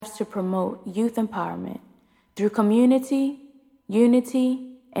to promote youth empowerment through community,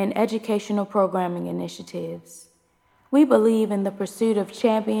 unity, and educational programming initiatives. We believe in the pursuit of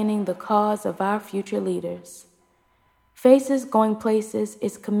championing the cause of our future leaders. Faces Going Places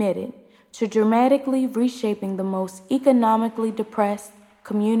is committed to dramatically reshaping the most economically depressed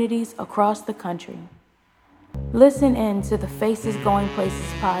communities across the country. Listen in to the Faces Going Places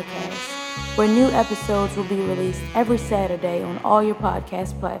podcast, where new episodes will be released every Saturday on all your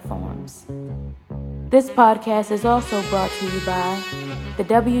podcast platforms. This podcast is also brought to you by the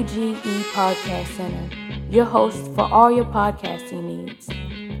WGE Podcast Center, your host for all your podcasting needs.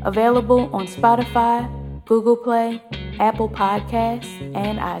 Available on Spotify, Google Play, Apple Podcasts,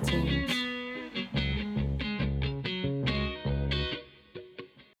 and iTunes.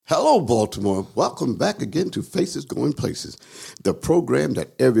 Hello, Baltimore. Welcome back again to Faces Going Places, the program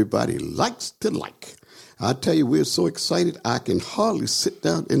that everybody likes to like. I tell you, we're so excited I can hardly sit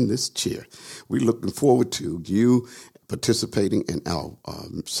down in this chair. We're looking forward to you participating in our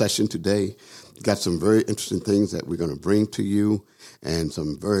session today. Got some very interesting things that we're going to bring to you and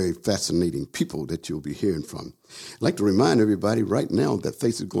some very fascinating people that you'll be hearing from. I'd like to remind everybody right now that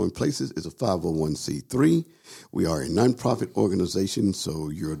Faces Going Places is a 501c3. We are a nonprofit organization, so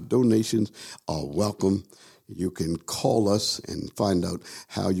your donations are welcome. You can call us and find out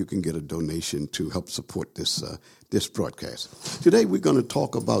how you can get a donation to help support this broadcast. Today we're going to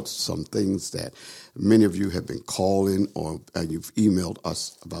talk about some things that many of you have been calling or you've emailed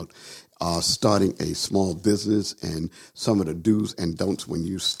us about starting a small business and some of the do's and don'ts when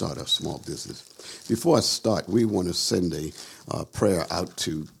you start a small business. Before I start, we want to send a prayer out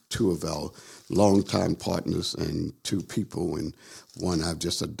to two of our longtime partners and two people, and one I've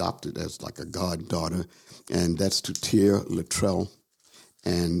just adopted as like a goddaughter, and that's to Tia Luttrell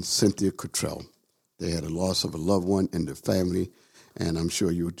and Cynthia Cottrell. They had a loss of a loved one in their family, and I'm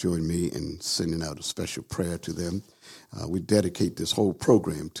sure you'll join me in sending out a special prayer to them. We dedicate this whole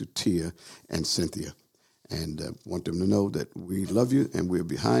program to Tia and Cynthia, and want them to know that we love you and we're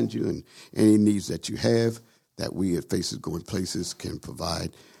behind you, and any needs that you have that we at Faces Going Places can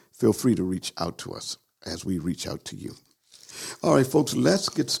provide, feel free to reach out to us as we reach out to you. All right, folks, let's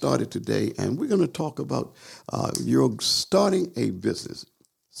get started today, and we're going to talk about you're starting a business,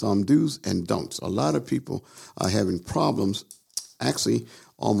 some do's and don'ts. A lot of people are having problems, actually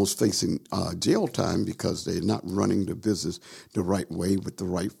almost facing jail time because they're not running the business the right way with the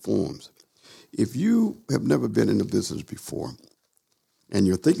right forms. If you have never been in a business before and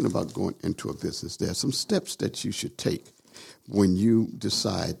you're thinking about going into a business, there are some steps that you should take when you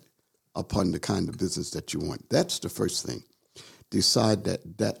decide upon the kind of business that you want. That's the first thing. Decide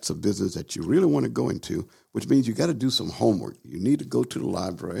that that's a business that you really want to go into, which means you got to do some homework. You need to go to the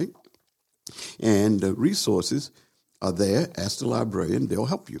library, and the resources are there. Ask the librarian, they'll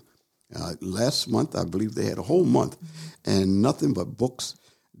help you. Last month, I believe they had a whole month, and nothing but books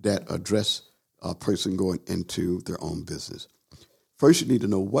that address a person going into their own business. First, you need to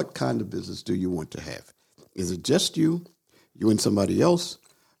know what kind of business do you want to have. Is it just you and somebody else,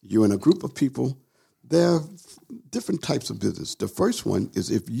 you and a group of people? There are different types of business. The first one is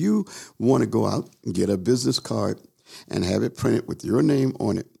if you want to go out and get a business card and have it printed with your name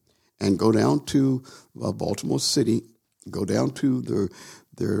on it and go down to Baltimore City, go down to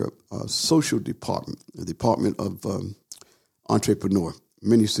their social department, the Department of Entrepreneur.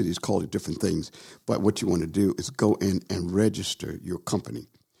 Many cities call it different things, but what you want to do is go in and register your company.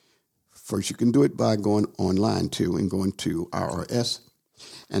 First, you can do it by going online too and going to IRS,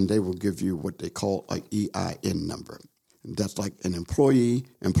 and they will give you what they call an EIN number. And that's like an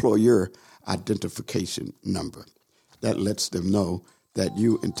employer identification number. That lets them know that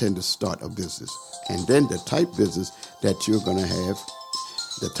you intend to start a business. And then the type business that you're going to have,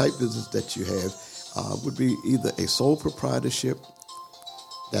 would be either a sole proprietorship,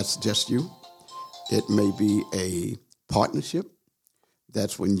 that's just you. It may be a partnership.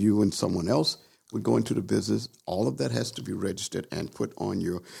 That's when you and someone else would go into the business. All of that has to be registered and put on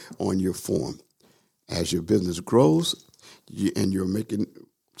your form. As your business grows, and you're making,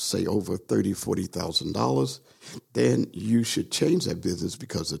 say, over $30,000, $40,000, then you should change that business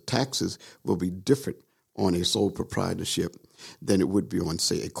because the taxes will be different on a sole proprietorship than it would be on,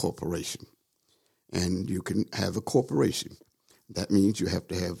 say, a corporation. And you can have a corporation. That means you have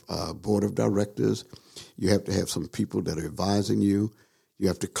to have a board of directors. You have to have some people that are advising you. You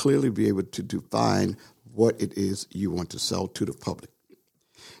have to clearly be able to define what it is you want to sell to the public.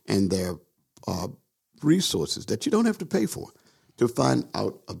 And there are resources that you don't have to pay for to find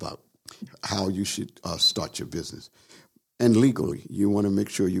out about how you should start your business. And legally, you want to make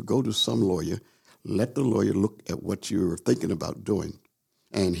sure you go to some lawyer, let the lawyer look at what you're thinking about doing,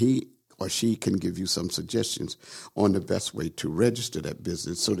 and he or she can give you some suggestions on the best way to register that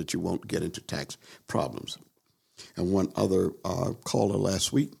business so that you won't get into tax problems. And one other caller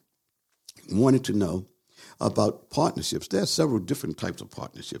last week wanted to know about partnerships. There are several different types of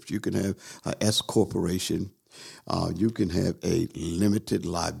partnerships. You can have an S corporation. You can have a limited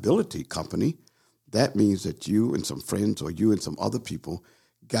liability company. That means that you and some friends or you and some other people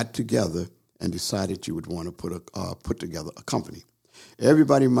got together and decided you would want to put together a company.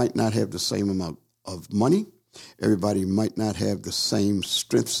 Everybody might not have the same amount of money. Everybody might not have the same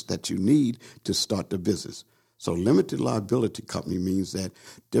strengths that you need to start the business. So limited liability company means that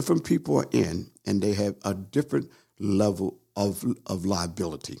different people are in and they have a different level of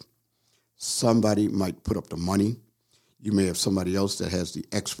liability. Somebody might put up the money. You may have somebody else that has the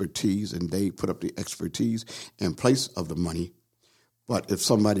expertise and they put up the expertise in place of the money. But if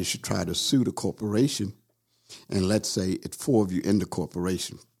somebody should try to sue the corporation, and let's say it's 4 of you in the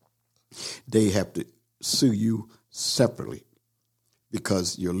corporation, they have to sue you separately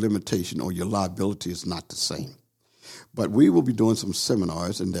because your limitation or your liability is not the same. But we will be doing some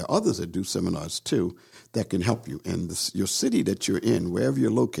seminars, and there are others that do seminars too that can help you. And your city that you're in, wherever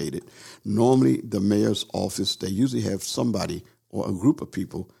you're located, normally the mayor's office, they usually have somebody or a group of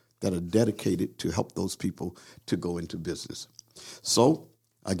people that are dedicated to help those people to go into business. So,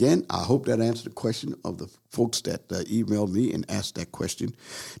 again, I hope that answered the question of the folks that emailed me and asked that question.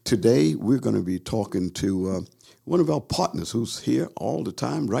 Today, we're going to be talking to one of our partners who's here all the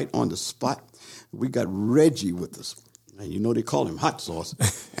time, right on the spot. We got Reggie with us. And you know they call him Hot Sauce,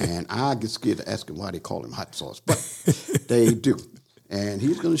 and I get scared to ask him why they call him Hot Sauce, but they do. And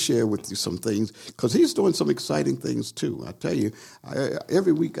he's going to share with you some things because he's doing some exciting things too. I tell you,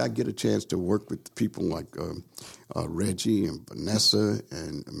 every week I get a chance to work with people like Reggie and Vanessa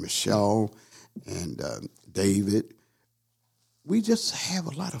and Michelle and David. We just have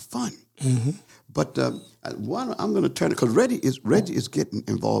a lot of fun. Mm-hmm. But I'm going to turn it because Reggie is getting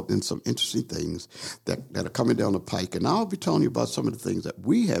involved in some interesting things that are coming down the pike, and I'll be telling you about some of the things that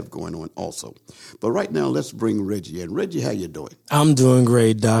we have going on also. But right now, let's bring Reggie in. Reggie, how you doing? I'm doing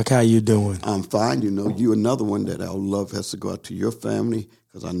great, Doc. How you doing? I'm fine. You know, you another one that our love has to go out to your family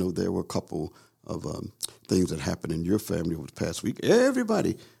because I know there were a couple of things that happened in your family over the past week.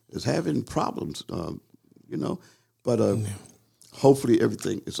 Everybody is having problems, but. Hopefully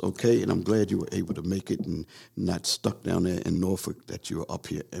everything is okay, and I'm glad you were able to make it and not stuck down there in Norfolk, that you were up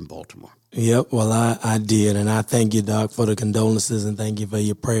here in Baltimore. Yep, well, I did, and I thank you, Doc, for the condolences, and thank you for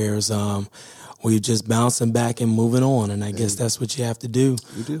your prayers. We're just bouncing back and moving on, and I guess that's what you have to do.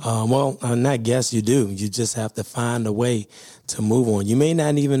 You do? Not guess, you do. You just have to find a way to move on. You may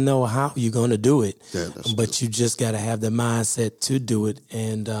not even know how you're going to do it, but you just got to have the mindset to do it,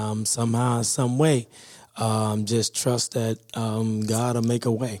 and somehow, some way, just trust that God will make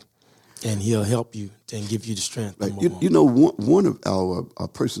a way, and He'll help you and give you the strength. Right. One of our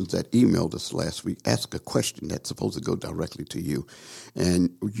persons that emailed us last week asked a question that's supposed to go directly to you,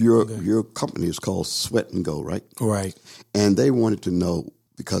 and your company is called Sweat and Go, right? Right. And they wanted to know,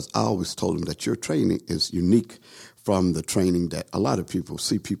 because I always told them that your training is unique from the training that a lot of people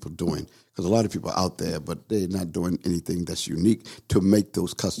see people doing, because a lot of people are out there, but they're not doing anything that's unique to make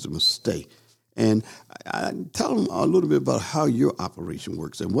those customers stay. And I tell them a little bit about how your operation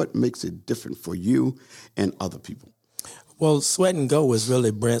works and what makes it different for you and other people. Well, Sweat and Go is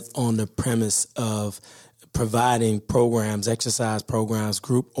really built on the premise of providing programs, exercise programs,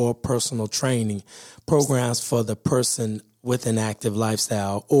 group or personal training programs for the person with an active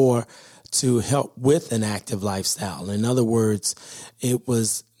lifestyle or to help with an active lifestyle. In other words, it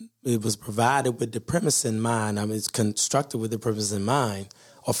was provided with the premise in mind. I mean, it's constructed with the premise in mind,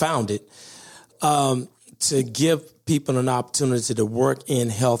 or founded, to give people an opportunity to work in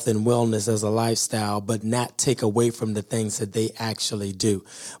health and wellness as a lifestyle, but not take away from the things that they actually do,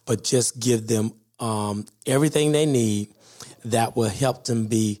 but just give them everything they need that will help them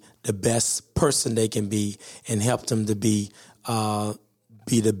be the best person they can be and help them to be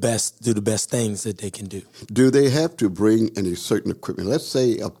the best, do the best things that they can do. Do they have to bring any certain equipment? Let's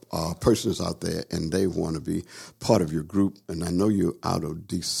say a person is out there and they want to be part of your group, and I know you're out of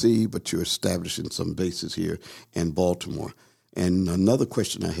D.C., but you're establishing some bases here in Baltimore. And another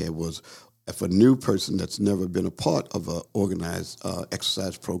question I had was, if a new person that's never been a part of an organized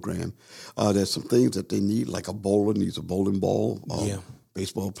exercise program, there's some things that they need, like a bowler needs a bowling ball.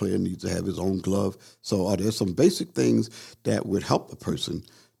 Baseball player needs to have his own glove. So are there some basic things that would help a person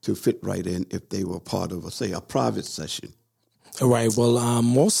to fit right in if they were part of, say, a private session? All right. Well,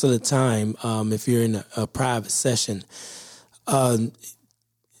 most of the time, if you're in a private session,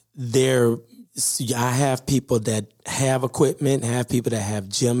 I have people that have equipment, have people that have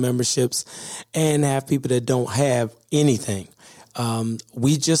gym memberships, and have people that don't have anything.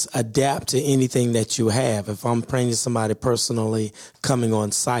 We just adapt to anything that you have. If I'm training somebody personally coming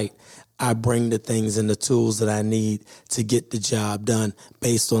on site, I bring the things and the tools that I need to get the job done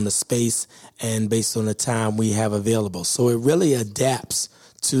based on the space and based on the time we have available. So it really adapts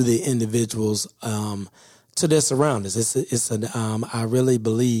to the individuals, to their surroundings. I really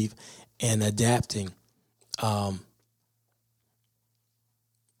believe in adapting. I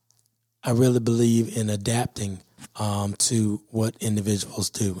really believe in adapting to what individuals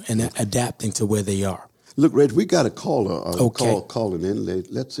do and adapting to where they are. Look, Reg, we got a caller Okay. calling in.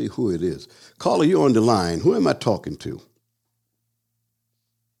 Let's see who it is. Caller, you're on the line. Who am I talking to?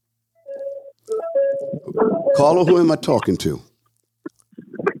 Caller, who am I talking to?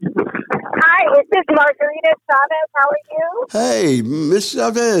 Hi, this is Margarita Chavez. How are you? Hey, Miss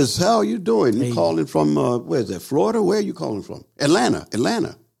Chavez, how are you doing? Hey. You calling from, where is that, Florida? Where are you calling from? Atlanta.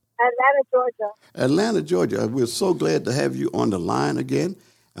 Atlanta, Georgia. Atlanta, Georgia. We're so glad to have you on the line again.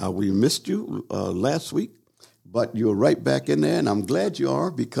 We missed you last week, but you're right back in there, and I'm glad you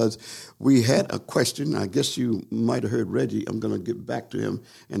are because we had a question. I guess you might have heard Reggie. I'm going to get back to him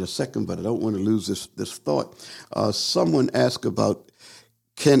in a second, but I don't want to lose this thought. Someone asked about,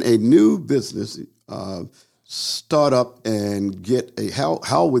 can a new business start up and get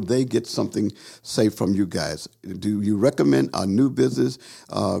how would they get something, say, from you guys? Do you recommend a new business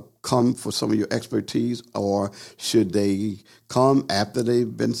come for some of your expertise, or should they come after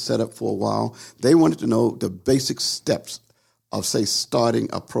they've been set up for a while? They wanted to know the basic steps of, say, starting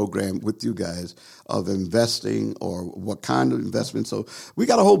a program with you guys, of investing or what kind of investment. So we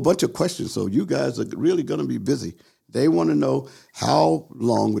got a whole bunch of questions. So you guys are really going to be busy. They want to know, how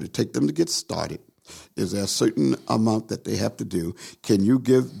long would it take them to get started? Is there a certain amount that they have to do? Can you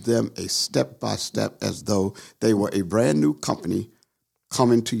give them a step-by-step as though they were a brand new company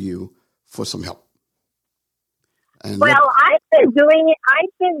coming to you for some help? And Well, I've been doing it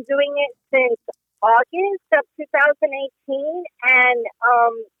since August of 2018, and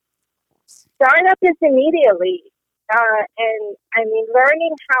startup is immediately. And I mean,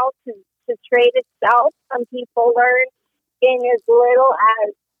 learning how to trade itself. Some people learn in as little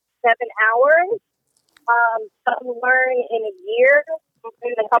as 7 hours. Some learn in a year,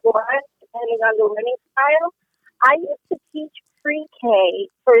 in a couple of months, depending on the learning style. I used to teach pre-K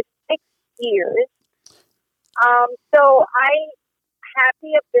for 6 years. So I have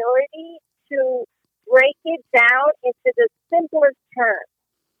the ability to break it down into the simplest terms.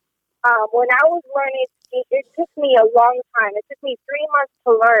 When I was learning, it took me a long time. It took me 3 months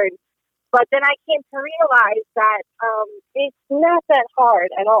to learn. But then I came to realize that it's not that hard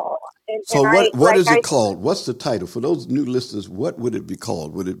at all. So what is it called? What's the title? For those new listeners, what would it be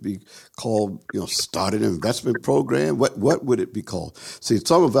called? Would it be called, start an investment program? What would it be called? See,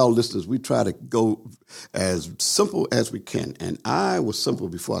 some of our listeners, we try to go as simple as we can. And I was simple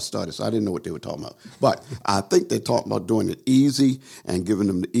before I started, so I didn't know what they were talking about. But I think they're talking about doing it easy and giving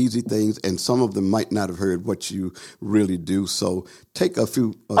them the easy things. And some of them might not have heard what you really do. So take a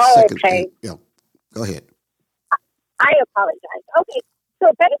few seconds. Okay. Go ahead. I apologize. Okay. So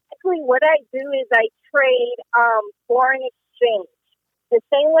basically what I do is I trade foreign exchange. The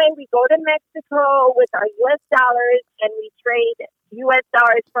same way we go to Mexico with our U.S. dollars and we trade U.S.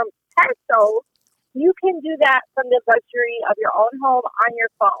 dollars from pesos, you can do that from the luxury of your own home on your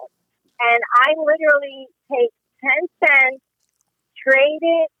phone. And I literally take 10 cents, trade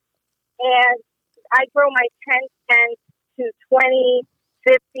it, and I grow my 10 cents to 20,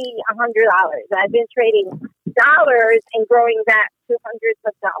 50, $100. I've been trading dollars and growing that to hundreds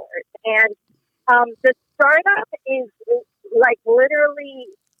of dollars. And the startup is like literally,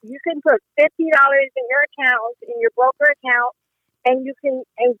 you can put $50 in your account, in your broker account, and you can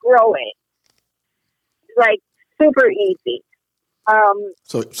grow it. Like super easy.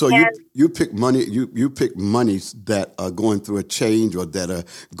 So you pick money. You pick monies that are going through a change or that are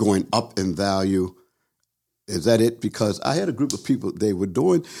going up in value. Is that it? Because I had a group of people, they were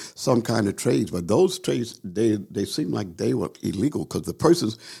doing some kind of trades, but those trades, they seemed like they were illegal because the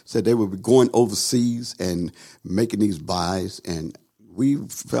persons said they would be going overseas and making these buys, and we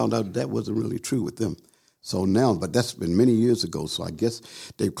found out that wasn't really true with them. So now, but that's been many years ago, so I guess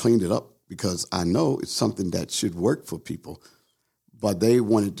they've cleaned it up because I know it's something that should work for people. But they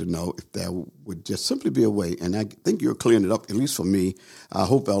wanted to know if there would just simply be a way, and I think you're clearing it up, at least for me. I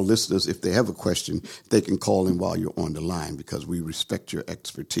hope our listeners, if they have a question, they can call in while you're on the line because we respect your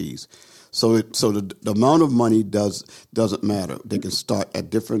expertise. So the amount of money doesn't matter. They can start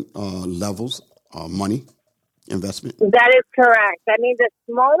at different levels of money, investment? That is correct. I mean, the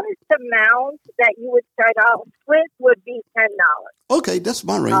smallest amount that you would start off with would be $10. Okay, that's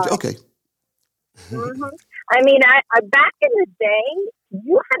my range. Okay. Mm-hmm. I mean, I back in the day,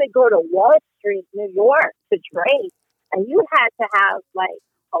 you had to go to Wall Street, New York, to trade, and you had to have like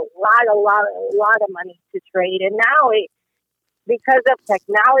a lot of money to trade. And now, because of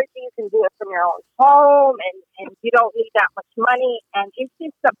technology, you can do it from your own home, and you don't need that much money, and it's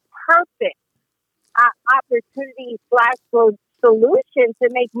just the perfect opportunity / solution to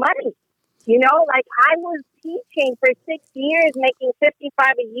make money. You know, like I was teaching for 6 years, making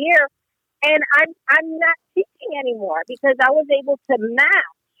 $55 a year. And I'm not teaching anymore because I was able to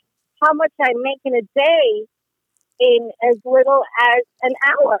match how much I make in a day in as little as an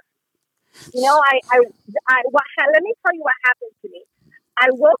hour. You know, let me tell you what happened to me.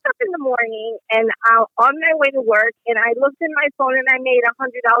 I woke up in the morning and on my way to work, and I looked in my phone and I made $100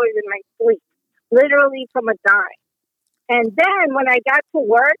 in my sleep, literally from a dime. And then when I got to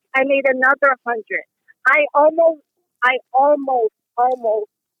work, I made another 100. I almost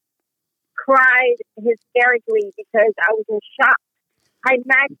cried hysterically because I was in shock. I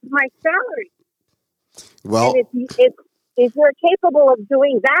matched my salary. Well, and if you're capable of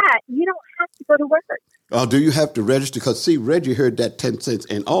doing that, you don't have to go to work. Do you have to register? Because, see, Reggie heard that 10 cents,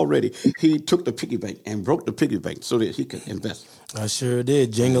 and already he took the piggy bank and broke the piggy bank so that he could invest. I sure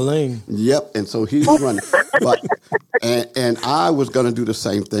did. Jing-a-ling. Yep, and so he's running. And I was going to do the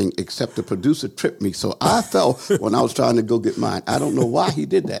same thing, except the producer tripped me. So I fell when I was trying to go get mine. I don't know why he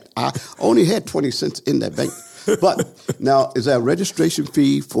did that. I only had 20 cents in that bank. But now, is there a registration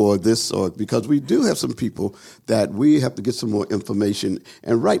fee for this? Or because we do have some people that we have to get some more information.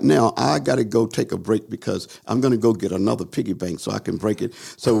 And right now, I got to go take a break because I'm going to go get another piggy bank so I can break it.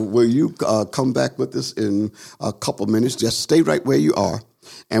 So will you come back with us in a couple minutes? Just stay right where you are.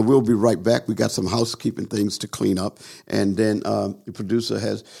 And we'll be right back. We got some housekeeping things to clean up. And then the producer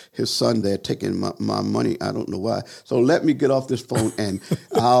has his son there taking my money. I don't know why. So let me get off this phone, and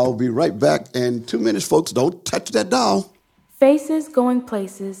I'll be right back in 2 minutes, folks. Don't touch that dial. Faces Going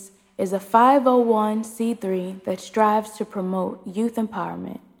Places is a 501c3 that strives to promote youth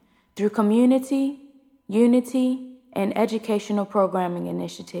empowerment through community, unity, and educational programming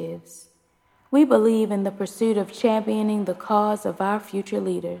initiatives. We believe in the pursuit of championing the cause of our future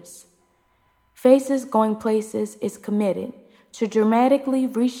leaders. Faces Going Places is committed to dramatically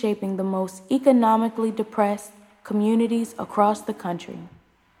reshaping the most economically depressed communities across the country.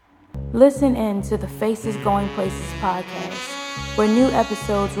 Listen in to the Faces Going Places podcast, where new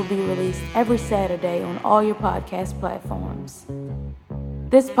episodes will be released every Saturday on all your podcast platforms.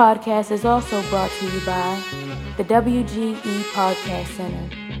 This podcast is also brought to you by the WGE Podcast Center,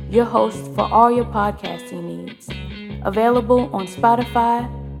 your host for all your podcasting needs. Available on Spotify,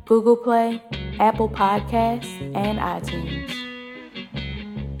 Google Play, Apple Podcasts, and iTunes.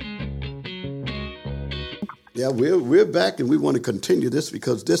 Yeah, we're back, and we want to continue this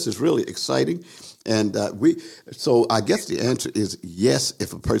because this is really exciting. And so I guess the answer is yes.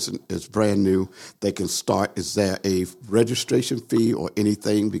 If a person is brand new, they can start. Is there a registration fee or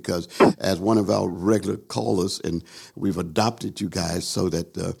anything? Because as one of our regular callers, and we've adopted you guys so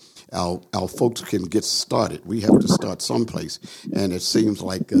that our folks can get started. We have to start someplace, and it seems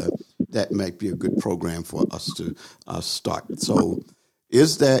like that might be a good program for us to start. So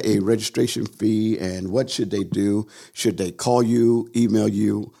is there a registration fee, and what should they do? Should they call you, email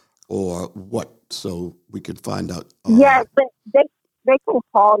you, or what? So we can find out. Yes, but they can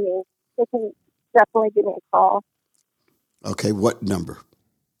call me. They can definitely give me a call. Okay, what number?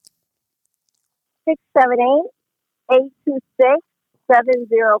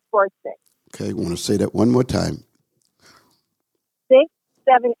 678-826-7046. Okay, want to say that one more time.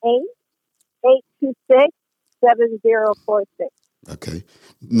 678-826-7046. Okay.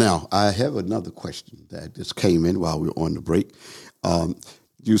 Now, I have another question that just came in while we were on the break.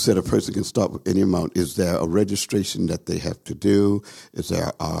 You said a person can start with any amount. Is there a registration that they have to do? Is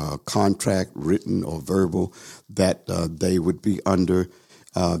there a contract, written or verbal, that they would be under?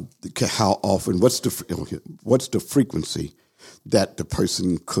 How often? What's the frequency that the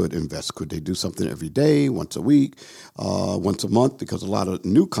person could invest? Could they do something every day, once a week, once a month? Because a lot of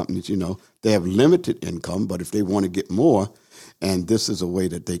new companies, they have limited income, but if they want to get more, and this is a way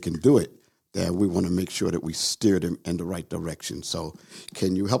that they can do it, that we want to make sure that we steer them in the right direction. So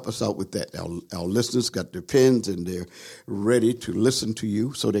can you help us out with that? Our listeners got their pens and they're ready to listen to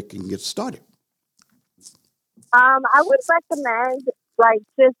you so they can get started. I would recommend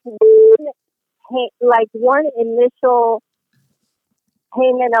just one initial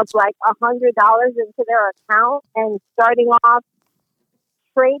payment of $100 into their account and starting off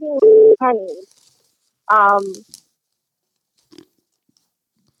trading pennies.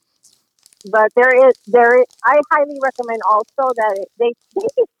 But I highly recommend also that they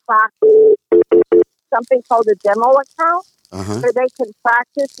take practice something called a demo account, where they can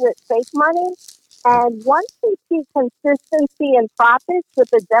practice with fake money. And once we see consistency and profits with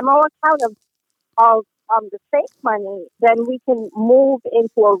the demo account of the fake money, then we can move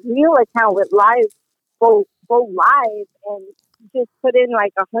into a real account with go live and just put in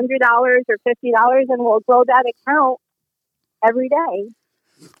like $100 or $50, and we'll grow that account every day.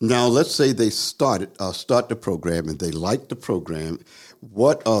 Now, let's say they start the program and they like the program.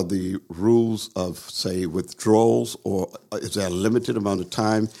 What are the rules of, say, withdrawals, or is there a limited amount of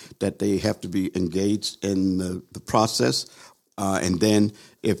time that they have to be engaged in the process? And then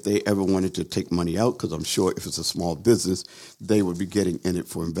if they ever wanted to take money out, because I'm sure if it's a small business, they would be getting in it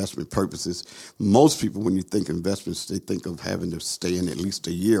for investment purposes. Most people, when you think investments, they think of having to stay in at least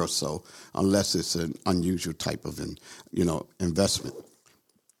a year or so, unless it's an unusual type of investment.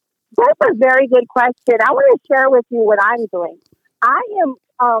 That's a very good question. I want to share with you what I'm doing. I am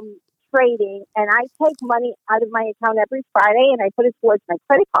trading, and I take money out of my account every Friday, and I put it towards my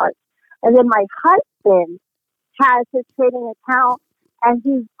credit card. And then my husband has his trading account, and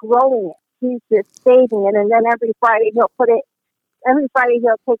he's growing it. He's just saving it, and then every Friday he'll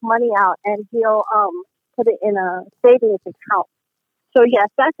take money out, and he'll put it in a savings account. So yes,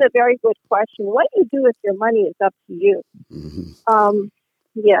 that's a very good question. What do you do with your money is up to you. Mm-hmm.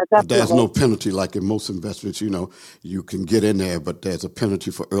 Yeah, definitely. There's no penalty like in most investments. You can get in there, but there's a penalty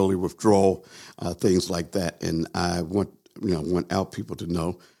for early withdrawal, things like that. And I want our people to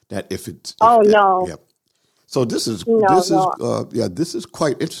know that if it's no. Yeah. So this is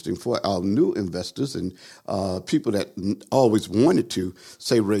quite interesting for our new investors and people that always wanted to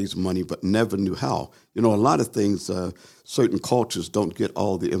raise money but never knew how. A lot of things, certain cultures don't get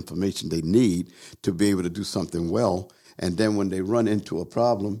all the information they need to be able to do something well. And then when they run into a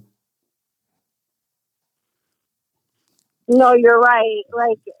problem. No, you're right.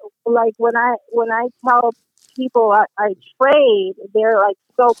 Like when I tell people I trade, they're like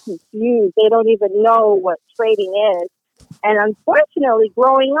so confused. They don't even know what trading is. And unfortunately,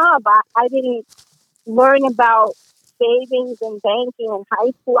 growing up, I didn't learn about savings and banking in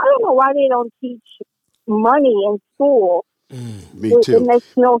high school. I don't know why they don't teach money in school. Me too. It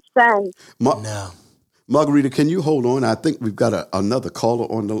makes no sense. No. Margarita, can you hold on? I think we've got another caller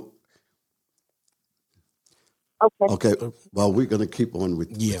on the... Okay. Well, we're going to keep on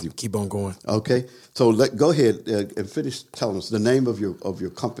with you. Keep on going. Okay. So go ahead and finish telling us. The name of your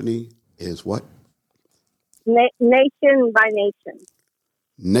company is what? Nation by Nation.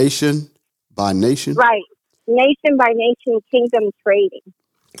 Nation by Nation? Right. Nation by Nation Kingdom Trading.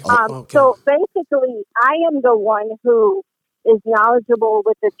 Okay. So basically, I am the one who is knowledgeable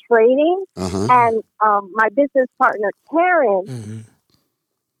with the trading, and my business partner Karen,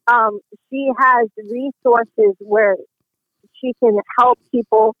 she has resources where she can help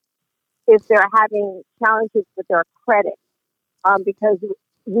people if they're having challenges with their credit, because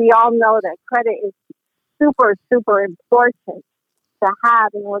we all know that credit is super, super important to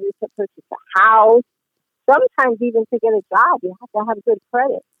have in order to purchase a house. Sometimes even to get a job, you have to have good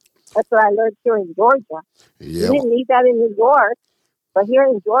credit. That's what I learned here in Georgia. Yeah. You didn't need that in New York, but here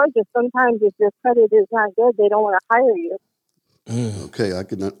in Georgia, sometimes if your credit is not good, they don't want to hire you. Okay, I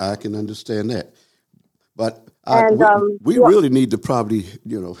can understand that, but we really need to probably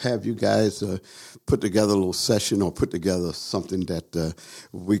have you guys put together a little session or put together something that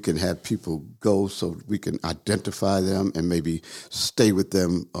we can have people go so we can identify them and maybe stay with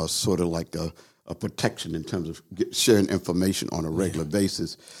them, sort of like a protection in terms of sharing information on a regular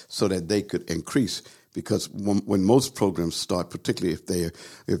basis so that they could increase. Because when most programs start, particularly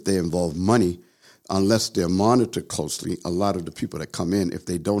if they involve money, unless they're monitored closely, a lot of the people that come in, if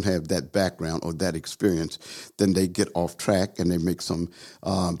they don't have that background or that experience, then they get off track and they make some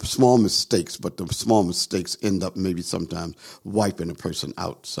small mistakes, but the small mistakes end up maybe sometimes wiping a person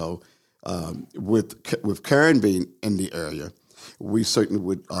out. So with Karen being in the area, we certainly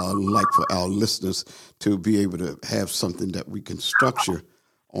would like for our listeners to be able to have something that we can structure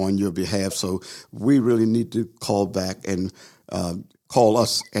on your behalf. So we really need to call back and call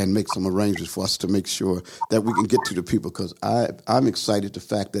us and make some arrangements for us to make sure that we can get to the people, because I'm excited the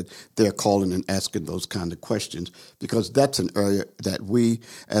fact that they're calling and asking those kind of questions, because that's an area that we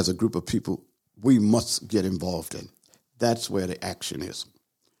as a group of people, we must get involved in. That's where the action is.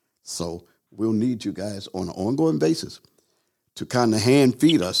 So we'll need you guys on an ongoing basis to kind of hand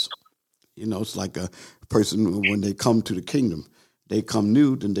feed us. It's like a person when they come to the kingdom. They come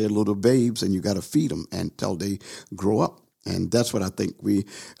new, then they're little babes, and you got to feed them until they grow up. And that's what I think we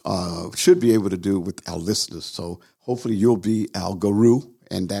should be able to do with our listeners. So hopefully you'll be our guru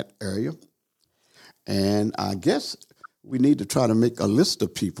in that area. And I guess we need to try to make a list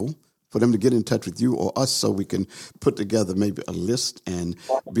of people for them to get in touch with you or us so we can put together maybe a list and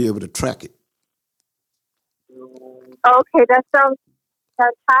be able to track it. Okay, that sounds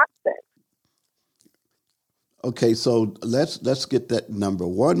fantastic. Okay, so let's get that number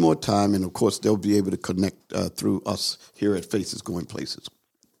one more time, and of course they'll be able to connect through us here at Faces Going Places.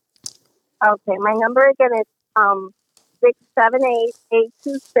 Okay, my number again is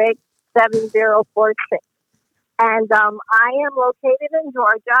 678-826-7046, and I am located in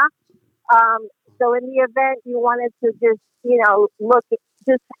Georgia. So in the event you wanted to just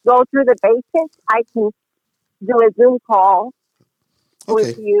just go through the basics, I can do a Zoom call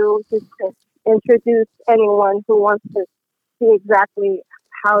with you just to introduce anyone who wants to see exactly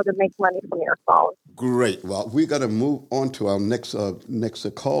how to make money from your phone. Great. Well, we're going to move on to our next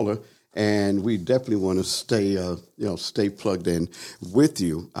caller, and we definitely want to stay plugged in with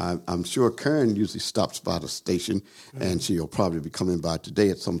you. I'm sure Karen usually stops by the station, and she'll probably be coming by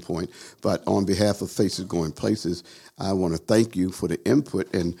today at some point. But on behalf of Faces Going Places, I want to thank you for the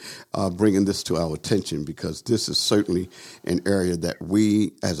input and bringing this to our attention, because this is certainly an area that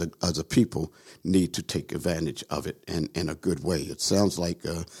we as a people need to take advantage of it in a good way. It sounds like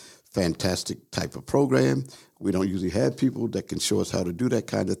a fantastic type of program. We don't usually have people that can show us how to do that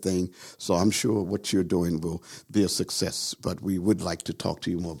kind of thing. So I'm sure what you're doing will be a success, but we would like to talk to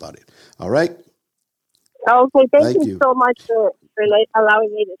you more about it. All right? Okay, thank you so much for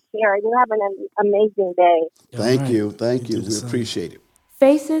allowing me to share. You have an amazing day. Thank you. We appreciate it.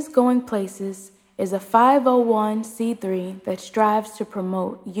 Faces Going Places is a 501c3 that strives to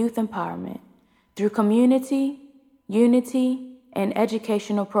promote youth empowerment through community, unity, and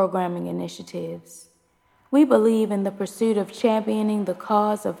educational programming initiatives. We believe in the pursuit of championing the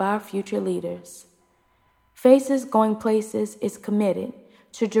cause of our future leaders. Faces Going Places is committed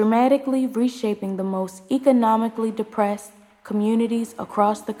to dramatically reshaping the most economically depressed communities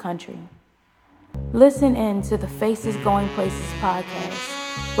across the country. Listen in to the Faces Going Places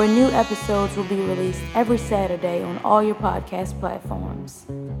podcast, where new episodes will be released every Saturday on all your podcast platforms.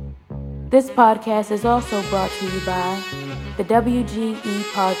 This podcast is also brought to you by the WGE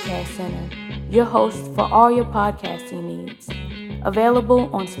Podcast Center, your host for all your podcasting needs. Available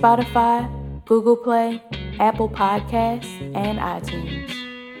on Spotify, Google Play, Apple Podcasts, and iTunes.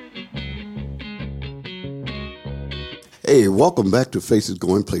 Hey, welcome back to Faces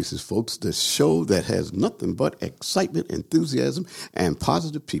Going Places, folks, the show that has nothing but excitement, enthusiasm, and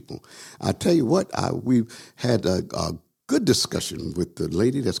positive people. I tell you what, we've had a good discussion with the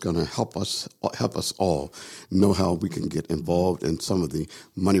lady that's going to help us all know how we can get involved in some of the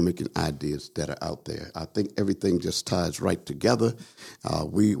money-making ideas that are out there. I think everything just ties right together.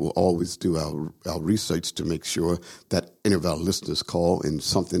 We will always do our research to make sure that any of our listeners call in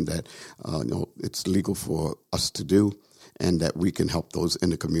something that it's legal for us to do, and that we can help those in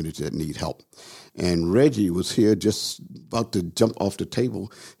the community that need help. And Reggie was here just about to jump off the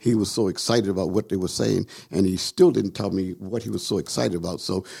table. He was so excited about what they were saying, and he still didn't tell me what he was so excited about.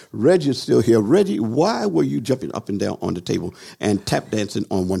 So Reggie's still here. Reggie, why were you jumping up and down on the table and tap dancing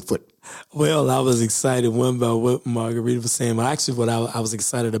on one foot? Well, I was excited, one, about what Margarita was saying. But actually, what I was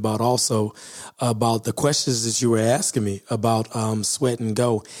excited about also about the questions that you were asking me about Sweat and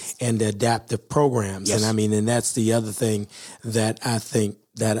Go and the adaptive programs. Yes. And that's the other thing that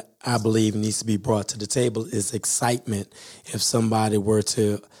I believe needs to be brought to the table is excitement. If somebody were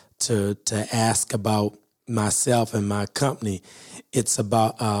to ask about myself and my company, it's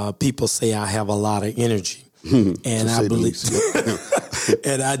about people say I have a lot of energy. And I believe,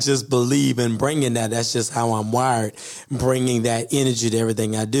 and I just believe in bringing that. That's just how I'm wired, bringing that energy to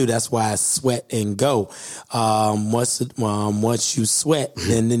everything I do. That's why I sweat and go. Once you sweat,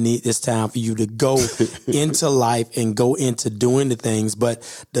 then it's time for you to go into life and go into doing the things. But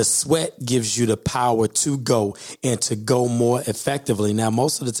the sweat gives you the power to go and to go more effectively. Now,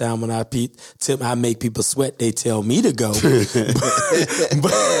 most of the time when I make people sweat, they tell me to go.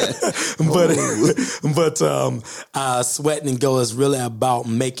 But Sweat and Go is really about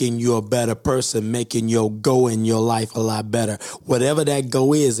making you a better person, making your go in your life a lot better. Whatever that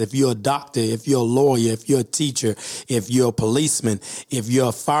go is, if you're a doctor, if you're a lawyer, if you're a teacher, if you're a policeman, if you're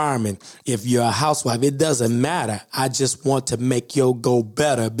a fireman, if you're a housewife, it doesn't matter. I just want to make your go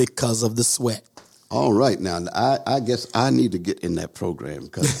better because of the sweat. All right. Now, I guess I need to get in that program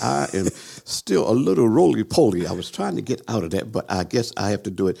because I am still a little roly-poly. I was trying to get out of that, but I guess I have to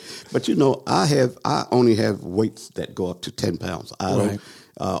do it. But, I only have weights that go up to 10 pounds. I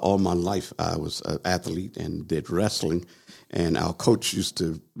All my life, I was an athlete and did wrestling. And our coach used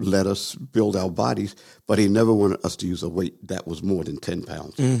to let us build our bodies, but he never wanted us to use a weight that was more than 10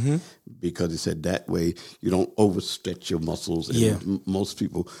 pounds. Because he said that way you don't overstretch your muscles. And most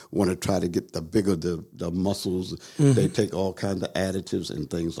people want to try to get the bigger the muscles. They take all kinds of additives and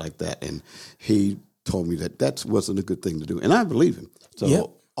things like that. And he told me that wasn't a good thing to do. And I believe him.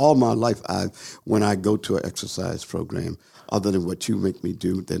 So all my life, when I go to an exercise program, other than what you make me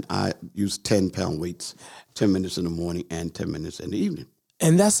do, then I use 10-pound weights, 10 minutes in the morning and 10 minutes in the evening.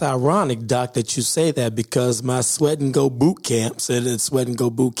 And that's ironic, Doc, that you say that, because my Sweat and Go boot camps, and it's Sweat and Go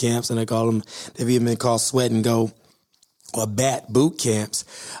boot camps, and I call them, they've even been called Sweat and Go or BAT boot camps.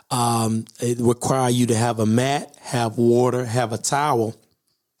 It require you to have a mat, have water, have a towel,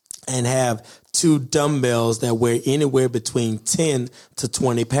 and have 2 dumbbells that weigh anywhere between 10 to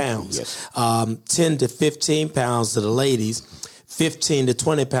 20 pounds. 10 to 15 pounds to the ladies, 15 to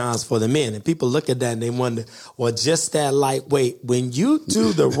 20 pounds for the men. And people look at that and they wonder, well, just that lightweight. When you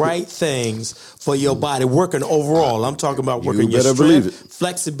do the right things for your body, working overall, I'm talking about working your strength,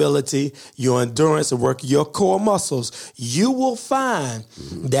 flexibility, your endurance, and working your core muscles, you will find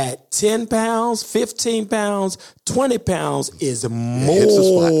that 10 pounds, 15 pounds, 20 pounds is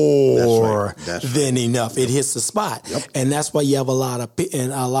more than enough. It hits the spot. And that's why you have a lot of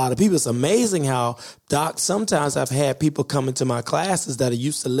people. It's amazing how, Doc, sometimes I've had people come into my classes that are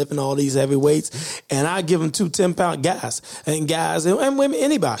used to lifting all these heavy weights, and I give them 2 10-pound guys and women,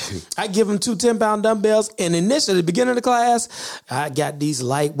 anybody. I give them 2 10-pound dumbbells, and initially, at the beginning of the class, I got these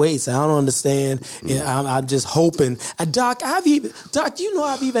light weights. I don't understand. I'm just hoping. Doc, I've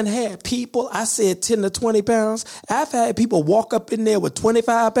even had people, I said 10 to 20 pounds. I've had people walk up in there with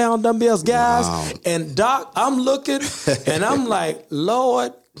 25-pound dumbbells, guys, and Doc, I'm looking, and I'm like,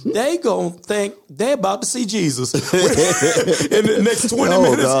 Lord, they gonna think they about to see Jesus in the next 20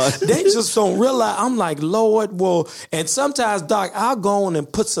 minutes. God. They just don't realize. I'm like, Lord, well, and sometimes, Doc, I'll go on and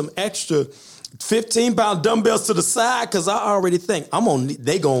put some extra 15-pound dumbbells to the side, because I already think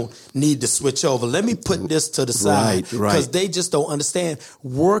they gonna need to switch over. Let me put this to the side, because they just don't understand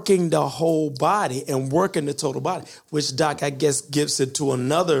working the whole body and working the total body, which, Doc, I guess gives it to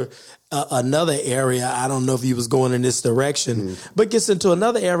another area. I don't know if he was going in this direction, but gets into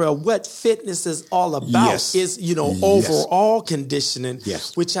another area of what fitness is all about. Is, overall conditioning,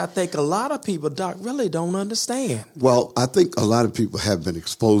 which I think a lot of people, Doc, really don't understand. Well, I think a lot of people have been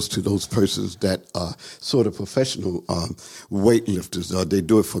exposed to those persons that are sort of professional weightlifters. They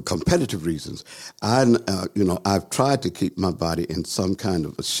do it for competitive reasons. I've tried to keep my body in some kind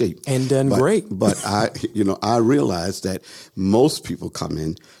of a shape. And done great. But I realize that most people come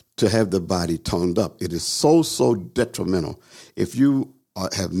in to have the body toned up. It is so detrimental. If you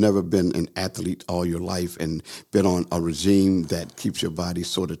have never been an athlete all your life and been on a regime that keeps your body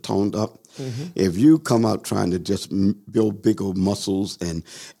sort of toned up, if you come out trying to just build big old muscles and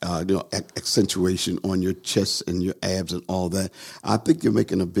accentuation on your chest and your abs and all that, I think you're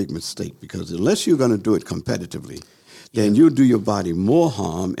making a big mistake, because unless you're going to do it competitively, then you'll do your body more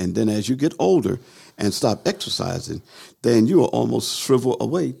harm. And then as you get older and stop exercising, then you will almost shrivel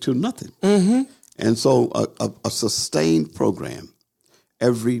away to nothing. And so a sustained program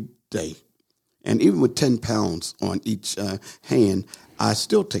every day, and even with 10 pounds on each hand, I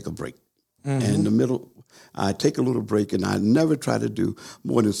still take a break. And in the middle, I take a little break, and I never try to do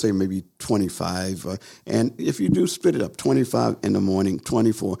more than, say, maybe 25. And if you do split it up, 25 in the morning,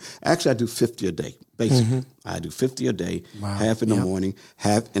 24. Actually, I do 50 a day, basically. I do 50 a day, half in the morning,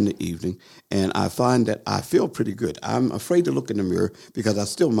 half in the evening. And I find that I feel pretty good. I'm afraid to look in the mirror because I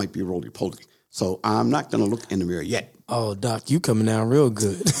still might be roly-poly. So I'm not going to look in the mirror yet. Oh, Doc, you coming out real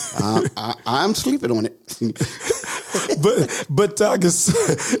good. I'm sleeping on it. but Doc,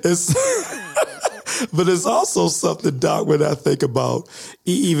 but it's also something, Doc, when I think about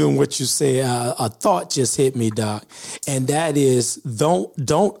even what you say, a thought just hit me, Doc, and that is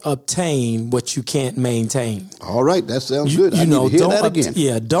don't obtain what you can't maintain. All right, that sounds good. I need to hear that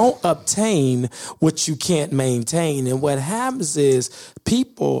again. Don't obtain what you can't maintain. And what happens is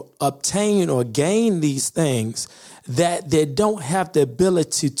people obtain or gain these things that they don't have the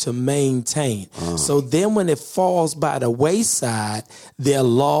ability to maintain. So then when it falls by the wayside, they're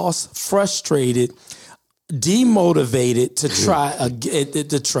lost, frustrated, demotivated to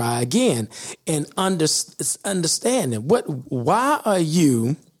try again. And understanding why are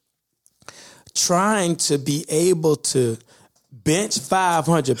you trying to be able to bench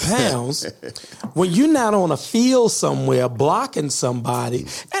 500 pounds when you're not on a field somewhere blocking somebody? And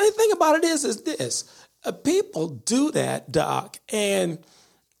the thing about it is this. People do that, Doc, and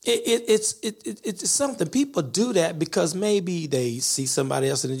It's something. People do that because maybe they see somebody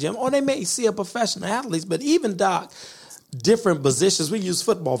else in the gym, or they may see a professional athlete. But even, Doc, different positions. We use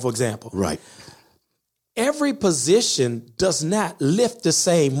football, for example. Right. Every position does not lift the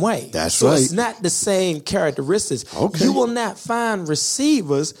same way. That's right. So it's not the same characteristics. Okay. You will not find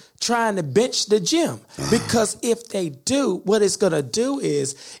receivers trying to bench the gym, because if they do, what it's going to do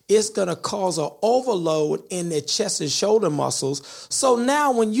is it's going to cause an overload in their chest and shoulder muscles. So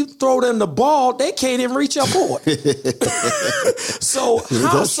now when you throw them the ball, they can't even reach up for it. So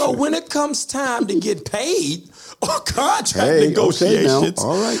when it comes time to get paid or contract negotiations,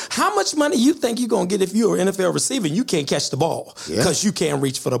 all right. How much money you think you're going to get if you're an NFL receiver and you can't catch the ball because you can't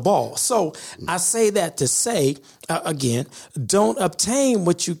reach for the ball? So I say that to say, again, don't obtain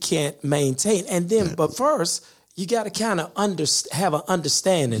what you can't maintain. And then, but first, you got to kind of have an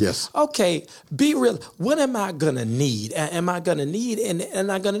understanding. Yes. Okay, be real. What am I going to need? Am I going to need?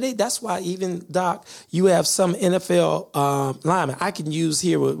 And I'm going to need. That's why even, Doc, you have some NFL linemen. I can use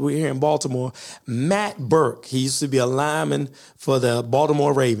here, we're here in Baltimore, Matt Burke. He used to be a lineman for the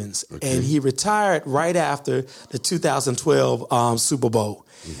Baltimore Ravens. Okay. And he retired right after the 2012 Super Bowl.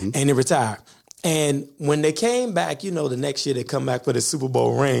 Mm-hmm. And he retired. And when they came back, the next year they come back for the Super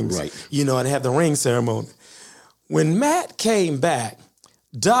Bowl rings, right. And have the ring ceremony. When Matt came back,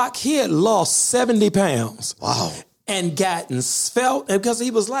 Doc, he had lost 70 pounds. Wow. And gotten felt, because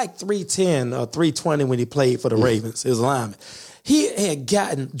he was like 310 or 320 when he played for the Ravens, his lineman. He had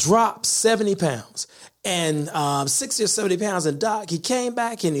dropped 70 pounds. And 60 or 70 pounds. And Doc, he came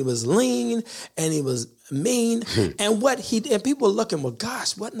back and he was lean and he was mean. And people are looking, well,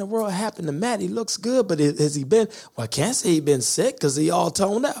 gosh, what in the world happened to Matt? He looks good, but has he been? Well, I can't say he's been sick because he all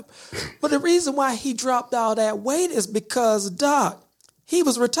toned up. But the reason why he dropped all that weight is because, Doc, he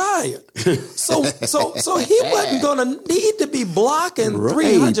was retired. So he wasn't going to need to be blocking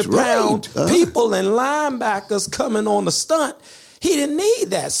 300-pound people and linebackers coming on the stunt. He didn't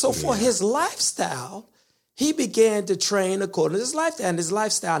need that. So for his lifestyle, he began to train according to his lifestyle. And his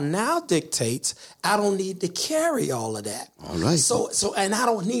lifestyle now dictates, I don't need to carry all of that. All right. So and I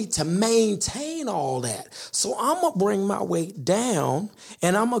don't need to maintain all that. So I'm going to bring my weight down,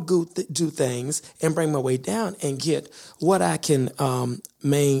 and I'm going to do things and bring my weight down and get what I can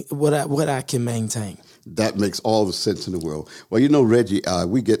what I can maintain. That makes all the sense in the world. Well, Reggie,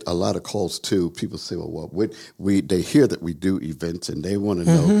 we get a lot of calls too. People say, they hear that we do events and they want to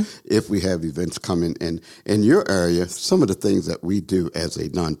know if we have events coming. And in your area, some of the things that we do as a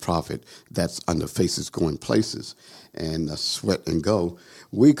nonprofit that's under Faces Going Places and Sweat and Go,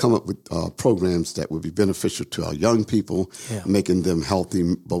 we come up with programs that would be beneficial to our young people, making them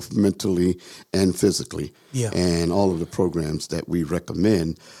healthy both mentally and physically. Yeah. And all of the programs that we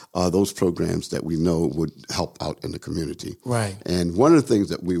recommend are those programs that we know would help out in the community. Right. And one of the things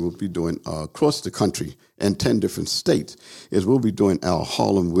that we will be doing across the country in 10 different states is we'll be doing our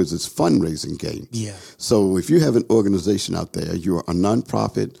Harlem Wizards fundraising game. Yeah. So if you have an organization out there, you're a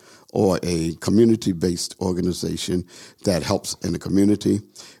nonprofit or a community-based organization that helps in the community,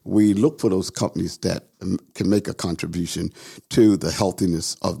 we look for those companies that can make a contribution to the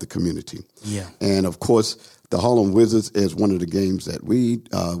healthiness of the community. Yeah. And, of course, the Harlem Wizards is one of the games that we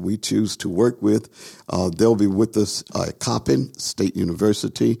choose to work with. They'll be with us at Coppin State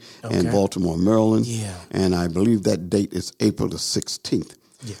University in Baltimore, Maryland. Yeah. And I believe that date is April the 16th.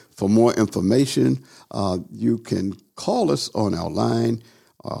 Yeah. For more information, you can call us on our line.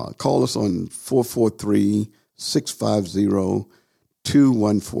 Call us on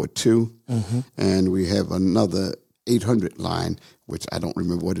 443-650-2142. And we have another 800 line, which I don't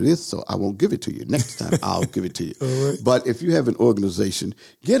remember what it is, so I won't give it to you. Next time, I'll give it to you. Right. But if you have an organization,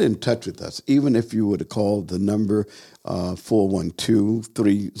 get in touch with us. Even if you were to call the number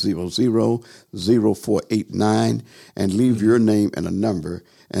 412-300-0489 and leave your name and a number,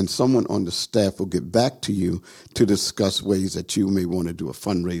 and someone on the staff will get back to you to discuss ways that you may want to do a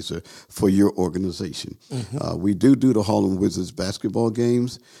fundraiser for your organization. We do the Harlem Wizards basketball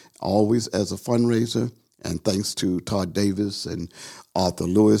games, always as a fundraiser. And thanks to Todd Davis and Arthur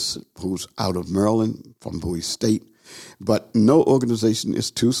Lewis, who's out of Maryland from Bowie State. But no organization is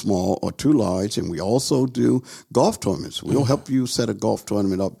too small or too large, and we also do golf tournaments. We'll help you set a golf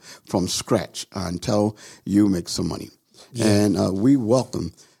tournament up from scratch until you make some money. Yeah. And we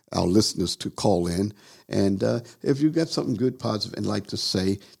welcome our listeners to call in. And if you've got something good, positive, and like to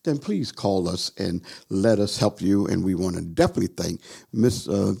say, then please call us and let us help you. And we want to definitely thank Miss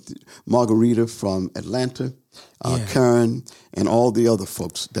Margarita from Atlanta Karen, and all the other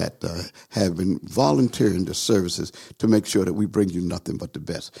folks that have been volunteering their services to make sure that we bring you nothing but the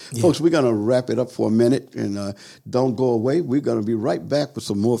best. Yeah. Folks, we're going to wrap it up for a minute, and don't go away. We're going to be right back with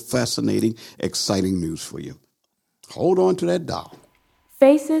some more fascinating, exciting news for you. Hold on to that dial.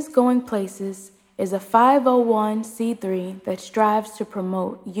 Faces Going Places is a 501c3 that strives to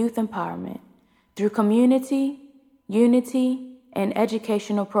promote youth empowerment through community, unity, and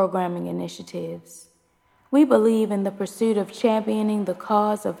educational programming initiatives. We believe in the pursuit of championing the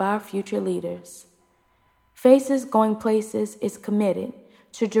cause of our future leaders. Faces Going Places is committed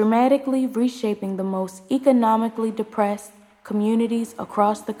to dramatically reshaping the most economically depressed communities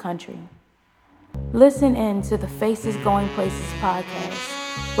across the country. Listen in to the Faces Going Places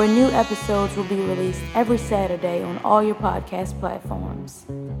podcast, where new episodes will be released every Saturday on all your podcast platforms.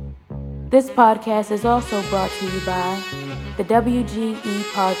 This podcast is also brought to you by the WGE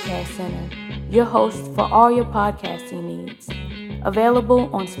Podcast Center, your host for all your podcasting needs. Available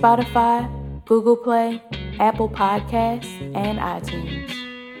on Spotify, Google Play, Apple Podcasts, and iTunes.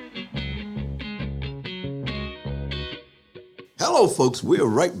 Hello, folks. We're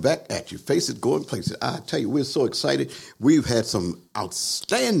right back at you. Faces Going Places. I tell you, we're so excited. We've had some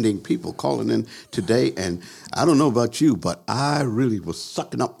outstanding people calling in today, and I don't know about you, but I really was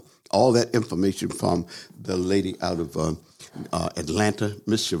sucking up all that information from the lady out of Atlanta,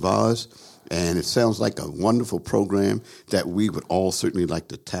 Miss Chavez, and it sounds like a wonderful program that we would all certainly like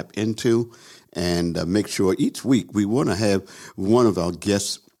to tap into and make sure each week we want to have one of our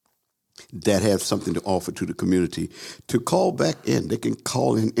guests that have something to offer to the community to call back in. They can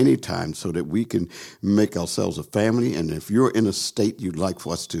call in anytime so that we can make ourselves a family. And if you're in a state you'd like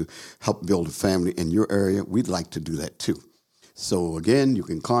for us to help build a family in your area, we'd like to do that too. So again, you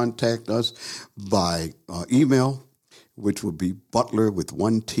can contact us by email, which would be Butler with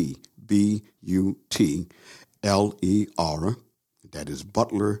one T, BUTLER. That is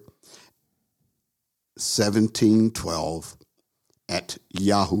Butler 1712 at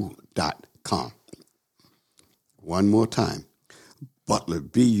yahoo.com. One more time. Butler,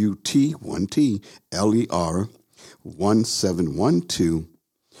 BUT, one T, LER 1712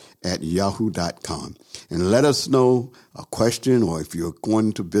 at yahoo.com. And let us know a question, or if you're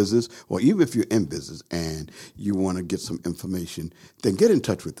going to business, or even if you're in business and you want to get some information, then get in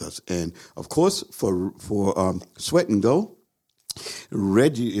touch with us. And of course, for Sweat and Go,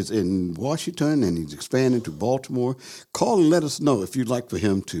 Reggie is in Washington and he's expanding to Baltimore. Call and let us know if you'd like for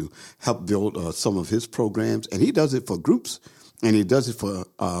him to help build some of his programs. And he does it for groups and he does it for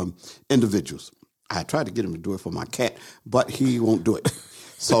individuals. I tried to get him to do it for my cat, but he won't do it.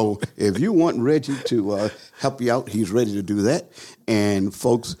 So if you want Reggie to help you out, he's ready to do that. And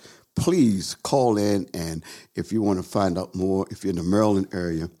folks, please call in. And if you want to find out more, if you're in the Maryland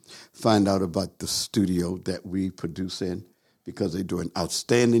area, find out about the studio that we produce in, because they do an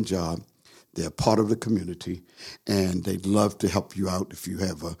outstanding job. They're part of the community, and they'd love to help you out. If you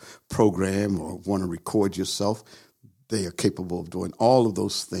have a program or want to record yourself, they are capable of doing all of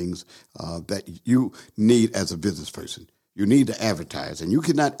those things that you need as a business person. You need to advertise, and you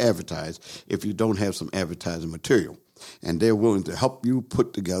cannot advertise if you don't have some advertising material. And they're willing to help you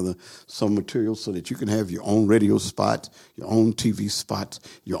put together some material so that you can have your own radio spots, your own TV spots,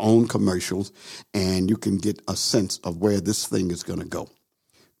 your own commercials, and you can get a sense of where this thing is going to go.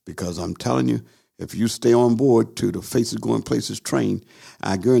 Because I'm telling you, if you stay on board to the Faces Going Places train,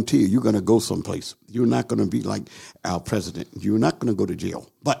 I guarantee you, you're going to go someplace. You're not going to be like our president. You're not going to go to jail,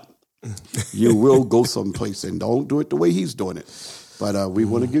 but you will go someplace, and don't do it the way he's doing it. But we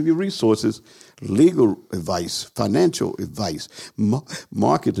want to give you resources, legal advice, financial advice,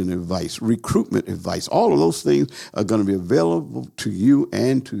 marketing advice, recruitment advice. All of those things are going to be available to you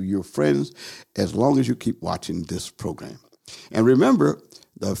and to your friends as long as you keep watching this program. And remember,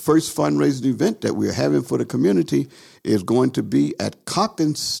 the first fundraising event that we're having for the community is going to be at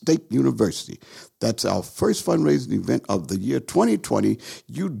Coppin State University. That's our first fundraising event of the year 2020.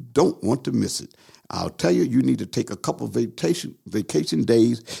 You don't want to miss it. I'll tell you, you need to take a couple of vacation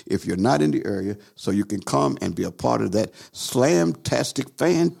days if you're not in the area so you can come and be a part of that slam-tastic,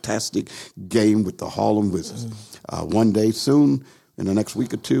 fantastic game with the Harlem Wizards. One day soon, in the next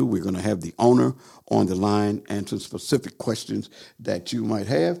week or two, we're going to have the owner on the line answering specific questions that you might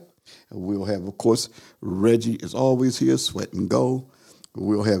have. We'll have, of course, Reggie is always here, Sweat and Go.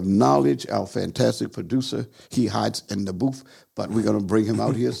 We'll have Knowledge, our fantastic producer. He hides in the booth, but we're going to bring him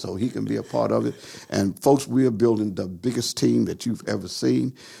out here so he can be a part of it. And folks, we are building the biggest team that you've ever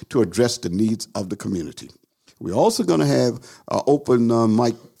seen to address the needs of the community. We're also going to have an open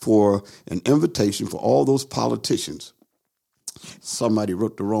mic for an invitation for all those politicians Somebody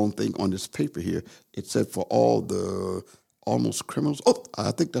wrote the wrong thing on this paper here. It said for all the almost criminals. Oh,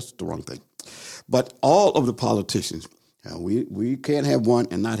 I think that's the wrong thing. But all of the politicians, we can't have one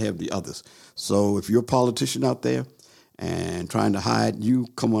and not have the others. So if you're a politician out there and trying to hide, you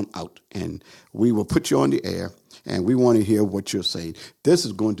come on out and we will put you on the air and we want to hear what you're saying. This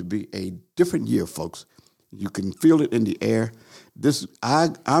is going to be a different year, folks. You can feel it in the air.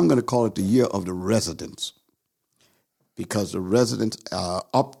 I'm going to call it the year of the residents, because the residents are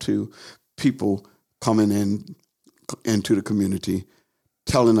up to people coming into the community,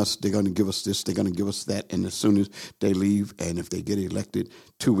 telling us they're going to give us this, they're going to give us that, and as soon as they leave, and if they get elected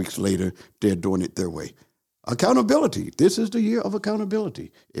 2 weeks later, they're doing it their way. Accountability. This is the year of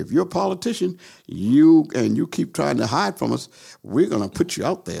accountability. If you're a politician, you keep trying to hide from us, we're going to put you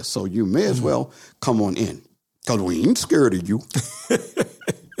out there. So you may as well come on in, because we ain't scared of you.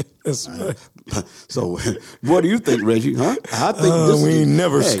 That's right. So what do you think, Reggie? Huh? I think we ain't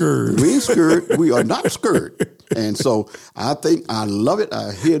never scared. We ain't scared. We are not scared. And so I think I love it.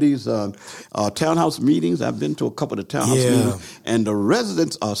 I hear these townhouse meetings. I've been to a couple of townhouse meetings, and the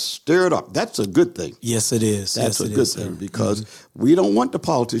residents are stirred up. That's a good thing. Yes, it is. That's a good thing, because we don't want the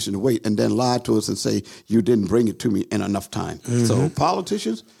politician to wait and then lie to us and say, you didn't bring it to me in enough time. So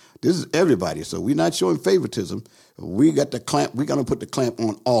politicians, this is everybody. So we're not showing favoritism. We got the clamp. We're going to put the clamp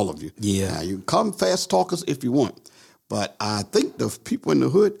on all of you. Yeah. Now, you can come fast talkers if you want. But I think the people in the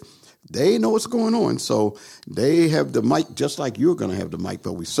hood, they know what's going on. So they have the mic just like you're going to have the mic.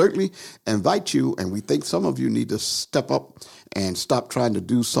 But we certainly invite you, and we think some of you need to step up and stop trying to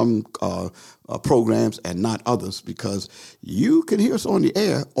do some programs and not others, because you can hear us on the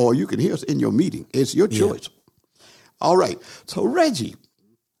air or you can hear us in your meeting. It's your choice. All right. So, Reggie,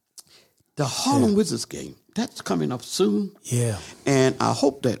 the Harlem Wizards game, that's coming up soon. Yeah. And I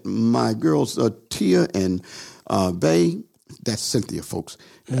hope that my girls, Tia and Bay, that's Cynthia, folks,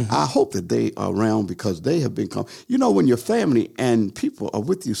 I hope that they are around, because they have become, when your family and people are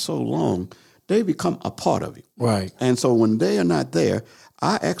with you so long, they become a part of you. Right. And so when they are not there,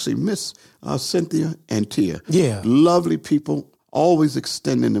 I actually miss Cynthia and Tia. Yeah. Lovely people, always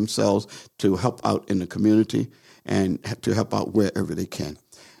extending themselves to help out in the community and to help out wherever they can.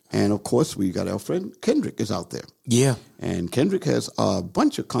 And, of course, we got our friend Kendrick is out there. Yeah. And Kendrick has a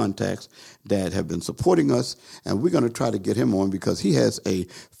bunch of contacts that have been supporting us, and we're going to try to get him on, because he has a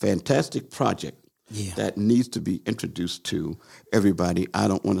fantastic project that needs to be introduced to everybody. I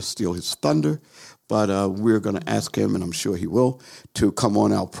don't want to steal his thunder, but we're going to ask him, and I'm sure he will, to come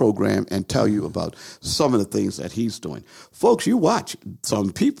on our program and tell you about some of the things that he's doing. Folks, you watch.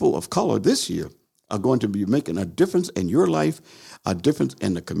 Some people of color this year are going to be making a difference in your life, a difference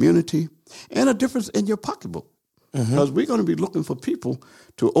in the community, and a difference in your pocketbook. Because we're going to be looking for people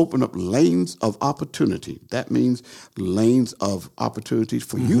to open up lanes of opportunity. That means lanes of opportunities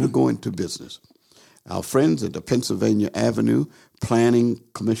for you to go into business. Our friends at the Pennsylvania Avenue Planning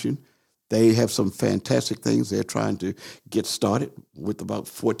Commission, they have some fantastic things they're trying to get started with, about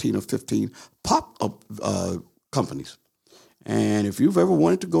 14 or 15 pop-up companies. And if you've ever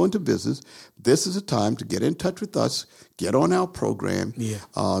wanted to go into business, this is a time to get in touch with us, get on our program,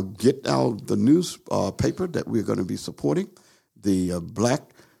 get the newspaper that we're going to be supporting, the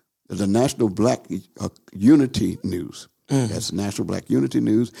National Black Unity News. That's National Black Unity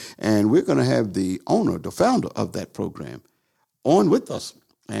News. And we're going to have the owner, the founder of that program, on with us.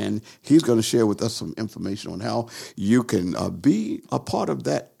 And he's going to share with us some information on how you can be a part of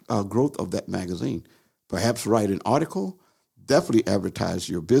that growth of that magazine. Perhaps write an article. Definitely advertise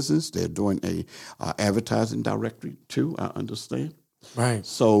your business. They're doing a advertising directory too, I understand. Right.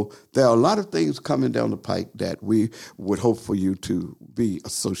 So there are a lot of things coming down the pike that we would hope for you to be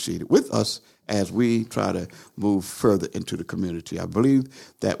associated with us as we try to move further into the community. I believe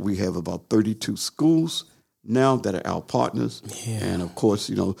that we have about 32 schools now that are our partners. Yeah. And of course,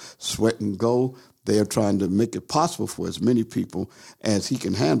 Sweat and Go, they are trying to make it possible for as many people as he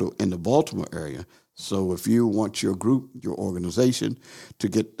can handle in the Baltimore area. So if you want your group, your organization to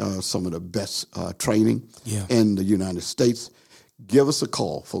get some of the best training in the United States, give us a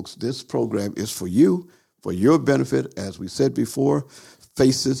call, folks. This program is for you, for your benefit. As we said before,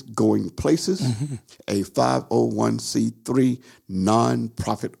 Faces Going Places, a 501c3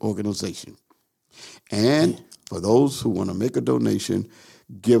 nonprofit organization. And for those who want to make a donation,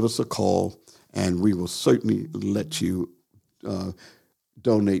 give us a call, and we will certainly let you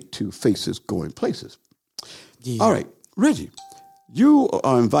donate to Faces Going Places. Yeah. All right, Reggie, you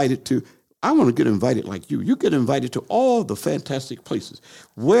are invited to, I want to get invited like you. You get invited to all the fantastic places.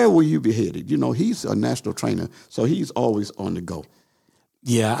 Where will you be headed? He's a national trainer, so he's always on the go.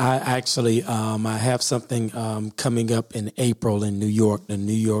 Yeah, I actually I have something coming up in April in New York, the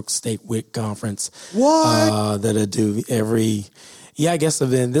New York State WIC Conference. What? That I do every. Yeah, I guess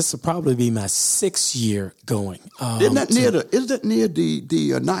then this will probably be my 6th year going. Isn't that near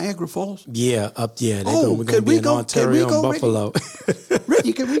the Niagara Falls? Yeah, up there. Can We're going to be we in go? Ontario Can we and go, Buffalo.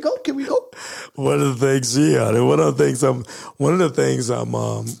 Ricky, can we go? Can we go? One of the things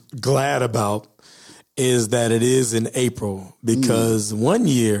I'm glad about is that it is in April, because one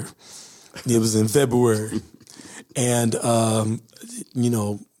year it was in February, and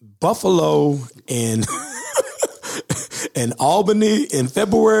Buffalo and and Albany in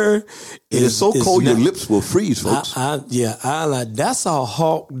February. It is so cold your lips will freeze, folks. I like that's a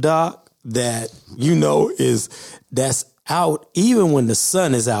hawk, Doc, that that's out even when the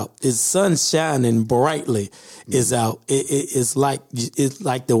sun is out. It's sun shining brightly is out. It's like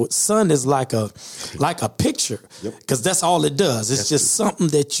the sun is like a picture, because that's all it does. It's just something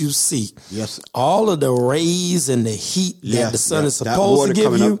that you see. Yes. All of the rays and the heat that the sun is supposed to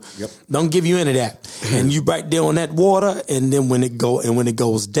give you don't give you any of that. And you right there on that water, and then when it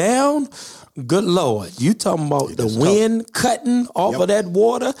goes down, good Lord, you talking about the wind cutting off of that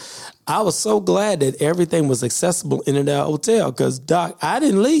water. I was so glad that everything was accessible in that hotel, because, Doc, I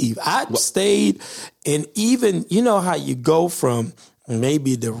didn't leave. I stayed, and even, you know how you go from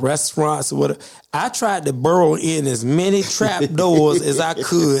maybe the restaurants or whatever. I tried to burrow in as many trap doors as I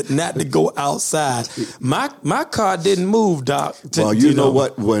could not to go outside. My car didn't move, Doc. Well, you know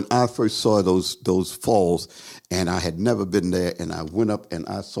what? When I first saw those falls, and I had never been there, and I went up and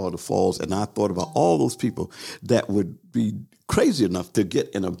I saw the falls, and I thought about all those people that would be crazy enough to get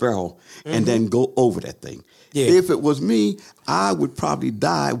in a barrel and then go over that thing. Yeah. If it was me, I would probably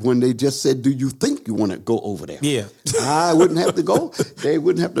die when they just said, "Do you think you want to go over there?" Yeah. I wouldn't have to go. They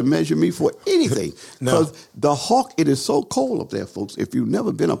wouldn't have to measure me for anything. Because the Hawk, it is so cold up there, folks. If you've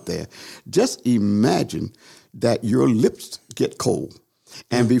never been up there, just imagine that your lips get cold.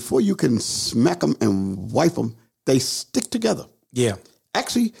 And before you can smack them and wipe them, they stick together. Yeah.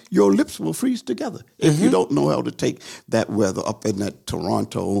 Actually, your lips will freeze together if you don't know how to take that weather up in that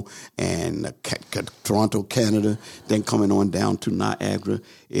Toronto and Toronto, Canada, then coming on down to Niagara.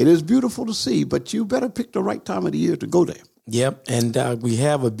 It is beautiful to see, but you better pick the right time of the year to go there. Yep, and we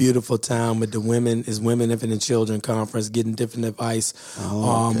have a beautiful time with the Women, Infant, and Children Conference, getting different advice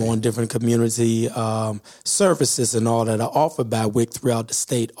on different community services and all that are offered by WIC throughout the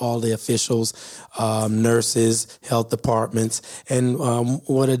state, all the officials, nurses, health departments. And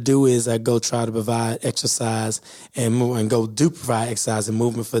what I do is I go try to provide exercise and provide exercise and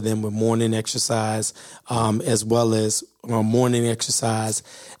movement for them with morning exercise, as well as morning exercise,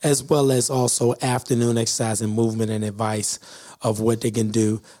 as well as also afternoon exercise and movement and advice of what they can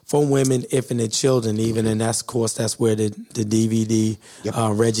do for women, infant, and children. Even, and that's where the DVD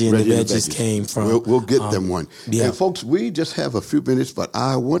Reggie and the Veggies came from. We'll get them one. Yeah. And folks, we just have a few minutes, but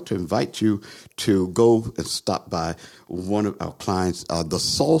I want to invite you to go and stop by one of our clients, the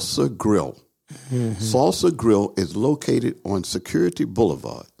Salsa Grill. Salsa Grill is located on Security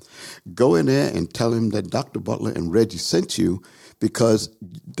Boulevard. Go in there and tell him that Dr. Butler and Reggie sent you, because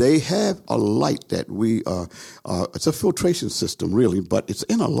they have a light that it's a filtration system really, but it's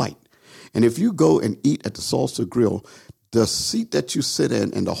in a light. And if you go and eat at the Salsa Grill, the seat that you sit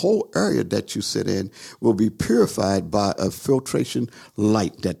in and the whole area that you sit in will be purified by a filtration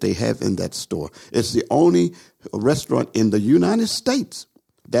light that they have in that store. It's the only restaurant in the United States.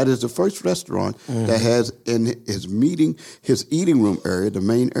 That is the first restaurant that has in his eating room area, the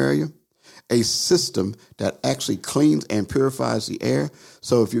main area, a system that actually cleans and purifies the air.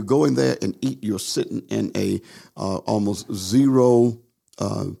 So if you go in there and eat, you're sitting in a almost zero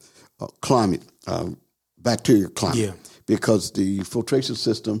climate, bacteria climate. Yeah. Because the filtration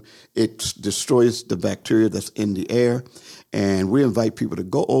system, it destroys the bacteria that's in the air. And we invite people to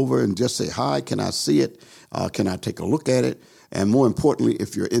go over and just say, "Hi, can I see it? Can I take a look at it?" And more importantly,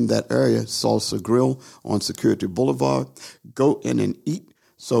 if you're in that area, Salsa Grill on Security Boulevard, go in and eat.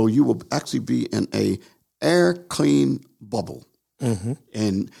 So you will actually be in a air clean bubble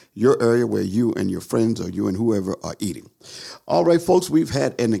in your area where you and your friends or you and whoever are eating. All right, folks, we've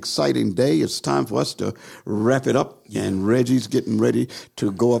had an exciting day. It's time for us to wrap it up. Yeah. And Reggie's getting ready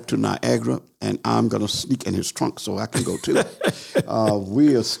to go up to Niagara, and I'm going to sneak in his trunk so I can go too.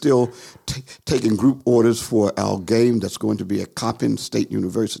 We are still taking group orders for our game that's going to be at Coppin State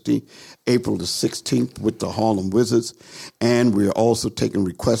University, April the 16th with the Harlem Wizards. And we are also taking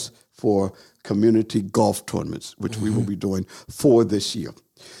requests for community golf tournaments, which we will be doing for this year.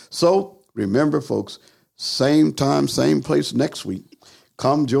 So remember, folks, same time, same place next week.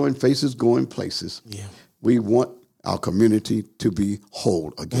 Come join Faces Going Places. Yeah. We want our community to be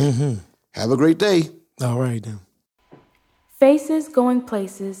whole again. Have a great day. All right, then. Faces Going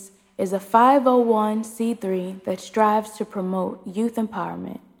Places is a 501c3 that strives to promote youth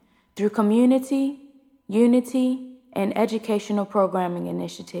empowerment through community, unity, and educational programming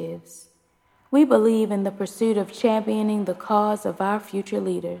initiatives. We believe in the pursuit of championing the cause of our future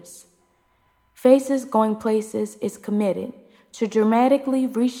leaders. Faces Going Places is committed to dramatically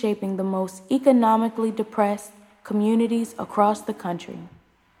reshaping the most economically depressed communities across the country.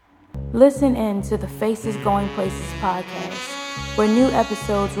 Listen in to the Faces Going Places podcast, where new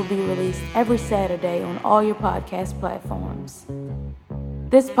episodes will be released every Saturday on all your podcast platforms.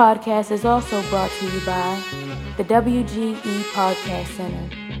 This podcast is also brought to you by the WGE Podcast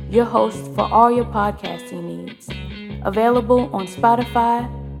Center, your host for all your podcasting needs. Available on Spotify,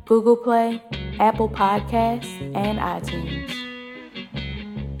 Google Play, Apple Podcasts, and iTunes.